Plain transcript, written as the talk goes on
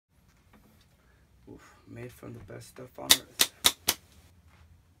Oof, made from the best stuff on earth.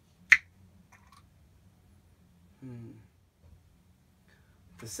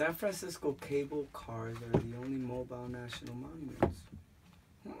 The San Francisco cable cars are the only mobile national monuments.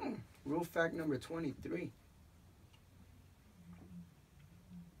 Rule fact number 23.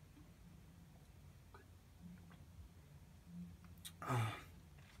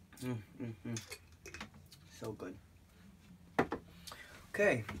 So good.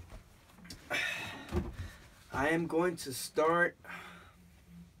 Okay. I am going to start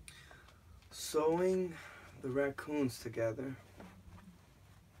sewing the raccoons together.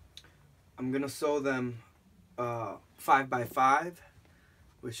 I'm going to sew them 5 by 5,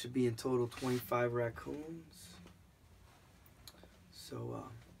 which should be in total 25 raccoons. So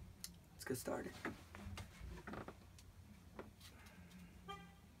let's get started.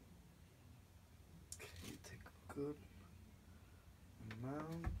 Okay, take a good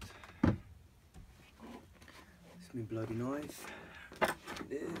amount. It's me bloody knife.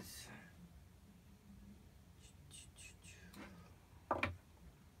 It is.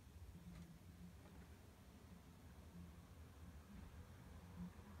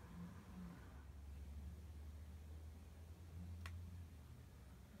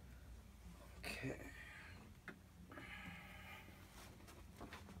 Okay.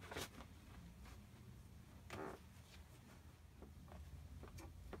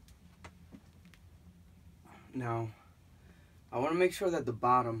 Now, I want to make sure that the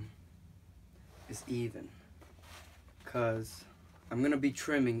bottom is even, because I'm going to be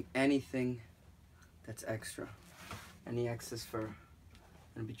trimming anything that's extra. Any excess fur, I'm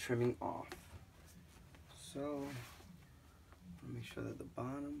going to be trimming off. So, make sure that the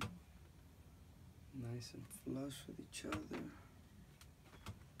bottom nice and flush with each other.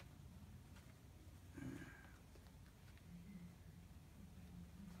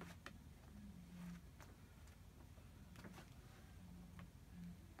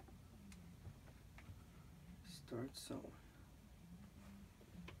 Start sewing.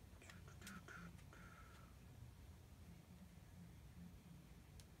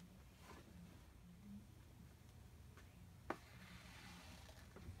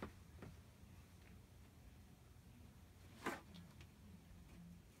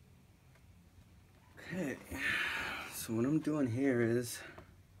 Okay, so what I'm doing here is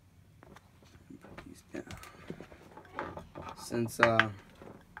put these down. Since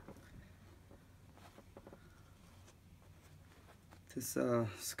this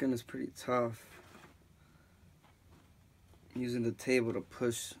skin is pretty tough, I'm using the table to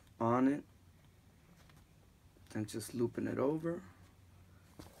push on it and just looping it over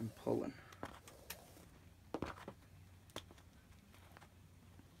and pulling.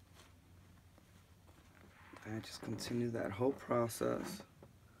 I just continue that whole process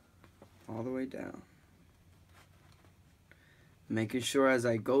all the way down. Making sure as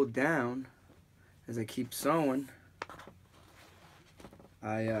I go down, as I keep sewing,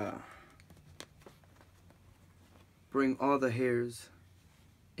 I bring all the hairs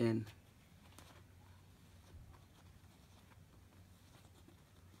in.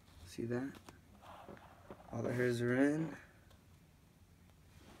 See that? All the hairs are in.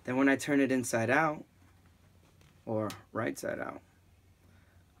 Then when I turn it inside out, or right side out,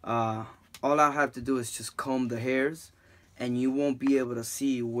 all I'll have to do is just comb the hairs, and you won't be able to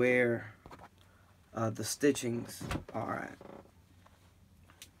see where the stitchings are at.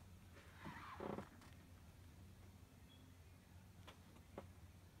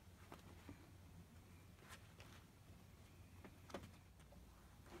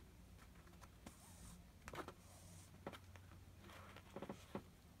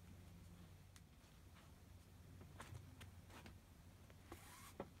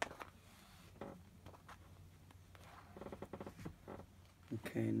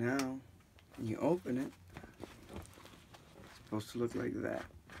 Okay, now when you open it, it's supposed to look like that.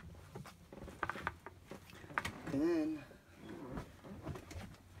 Then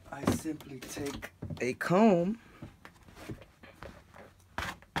I simply take a comb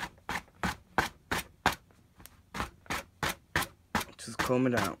just comb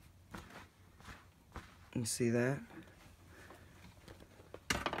it out. You see that?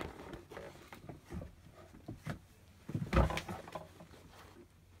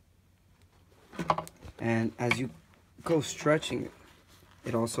 And as you go stretching it,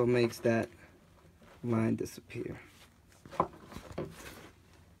 it also makes that line disappear.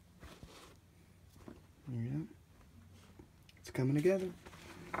 Yeah. It's coming together.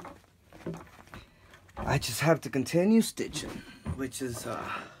 I just have to continue stitching, which is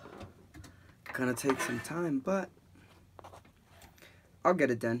gonna take some time, but I'll get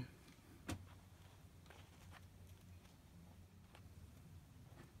it done.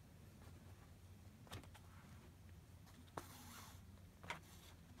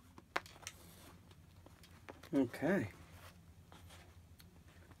 Okay.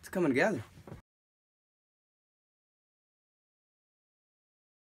 It's coming together.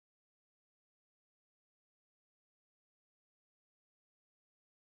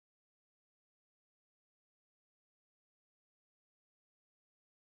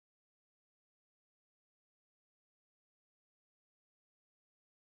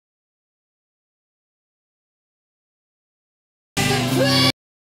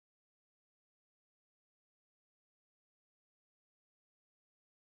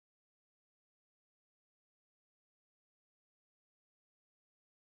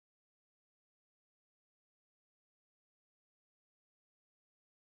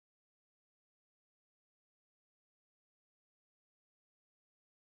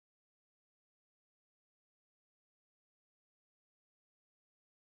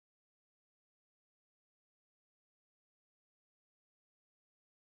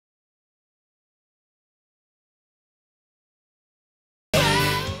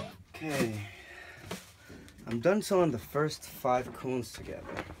 Okay, I'm done sewing the first 5 coons together.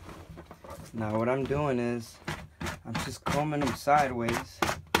 Now what I'm doing is, I'm just combing them sideways.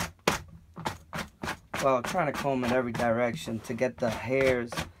 Well, trying to comb in every direction to get the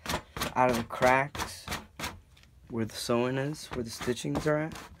hairs out of the cracks where the sewing is, where the stitchings are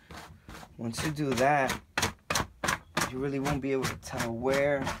at. Once you do that, you really won't be able to tell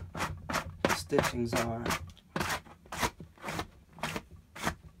where the stitchings are.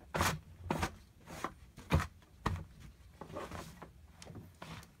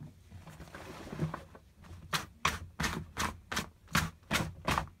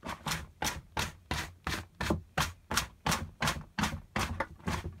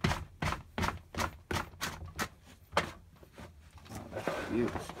 Huge.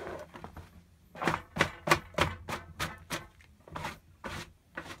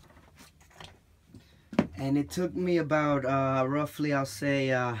 And it took me about roughly, I'll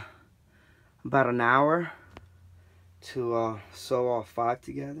say about an hour to sew all 5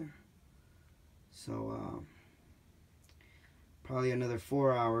 together. So probably another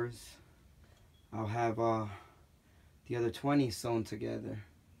 4 hours I'll have the other 20 sewn together,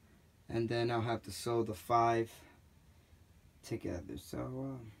 and then I'll have to sew the 5 together.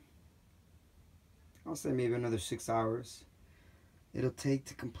 So I'll say maybe another 6 hours it'll take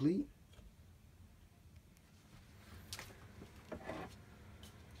to complete.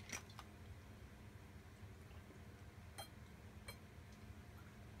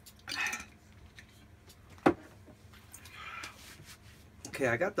 Okay,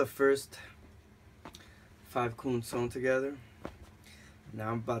 I got the first 5 coons sewn together. Now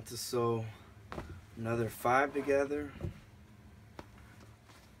I'm about to sew another 5 together.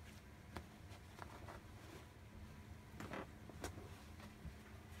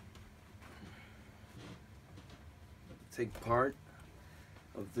 Take part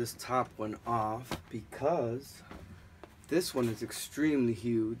of this top one off because this one is extremely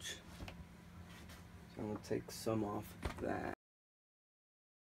huge. So I'm going to take some off of that.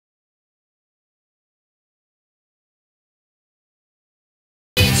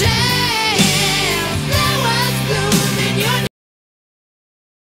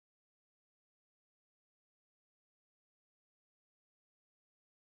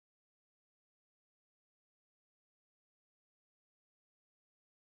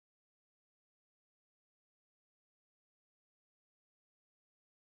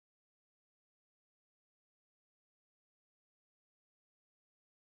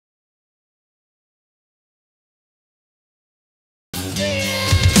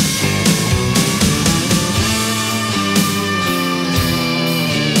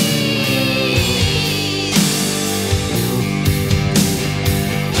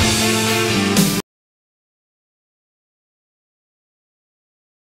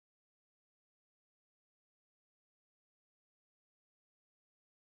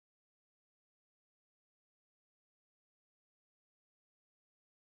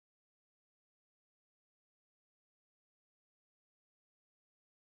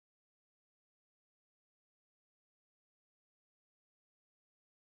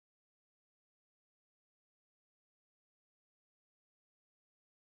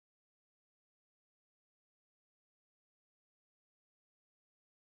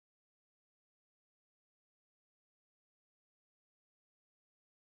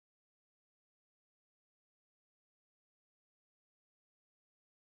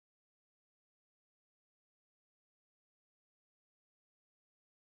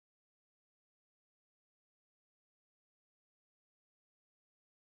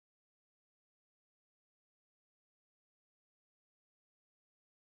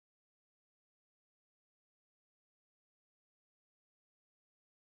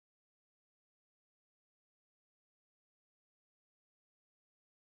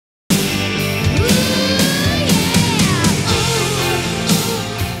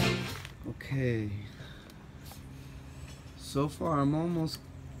 So far I'm almost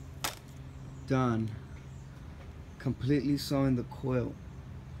done completely sewing the quilt.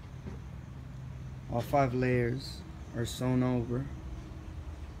 All 5 layers are sewn over,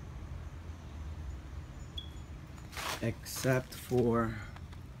 except for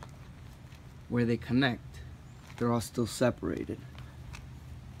where they connect. They're all still separated.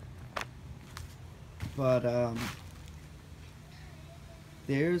 But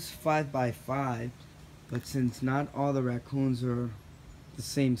there's 5 by 5, but since not all the raccoons are the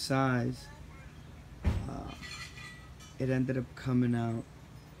same size, it ended up coming out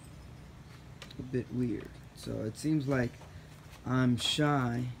a bit weird. So it seems like I'm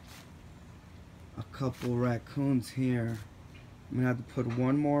shy a couple raccoons here. I'm gonna have to put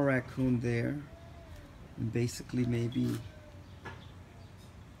one more raccoon there, and basically maybe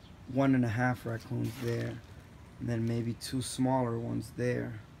 1.5 raccoons there, and then maybe 2 smaller ones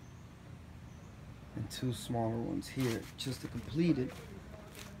there and 2 smaller ones here, just to complete it.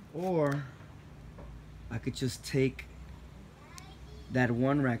 Or I could just take that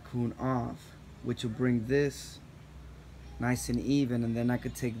 1 raccoon off, which will bring this nice and even, and then I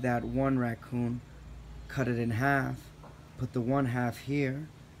could take that 1 raccoon, cut it in half, put the 1 half here,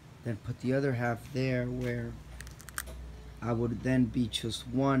 then put the other half there, where I would then be just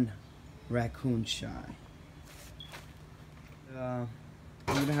 1 raccoon shy. I'm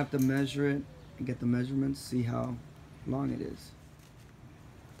gonna have to measure it and get the measurements, see how long it is.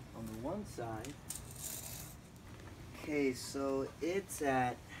 On the one side, okay, so it's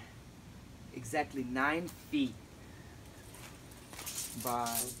at exactly 9 feet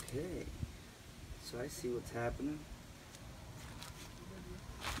by, okay, so I see what's happening.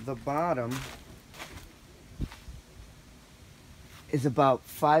 The bottom is about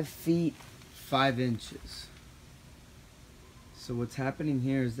 5 feet 5 inches. So what's happening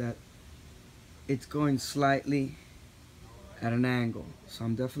here is that it's going slightly at an angle. So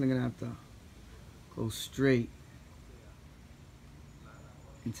I'm definitely gonna have to go straight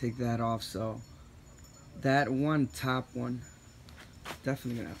and take that off. So that top one,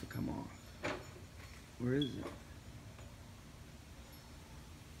 definitely gonna have to come off. Where is it?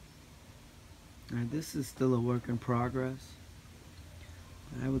 Alright, this is still a work in progress.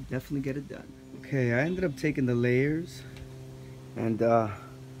 I will definitely get it done. Okay, I ended up taking the layers and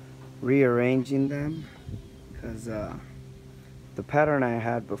rearranging them, because the pattern I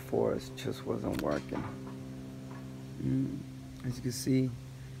had before just wasn't working. As you can see,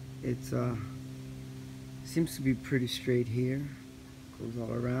 it's seems to be pretty straight here, goes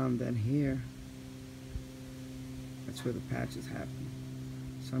all around, then here, that's where the patches happen.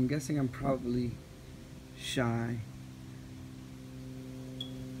 So I'm guessing I'm probably shy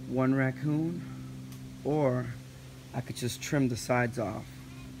 1 raccoon, or I could just trim the sides off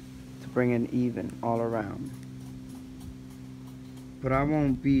to bring it even all around. But I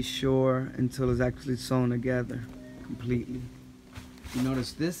won't be sure until it's actually sewn together completely. You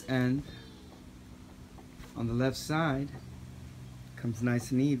notice this end on the left side comes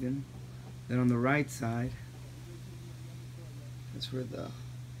nice and even. Then on the right side, that's where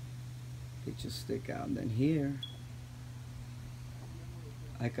they just stick out. And then here,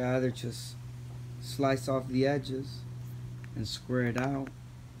 I could either just slice off the edges and square it out,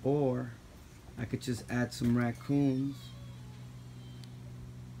 or I could just add some raccoons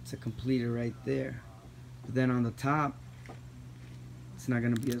to complete it right there. But then on the top, it's not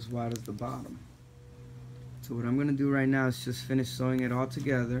going to be as wide as the bottom. So what I'm going to do right now is just finish sewing it all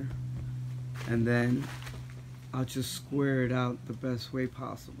together, and then I'll just square it out the best way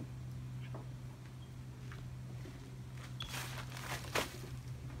possible.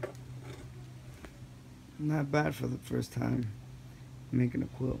 Not bad for the first time making a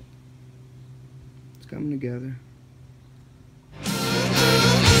quilt. It's coming together.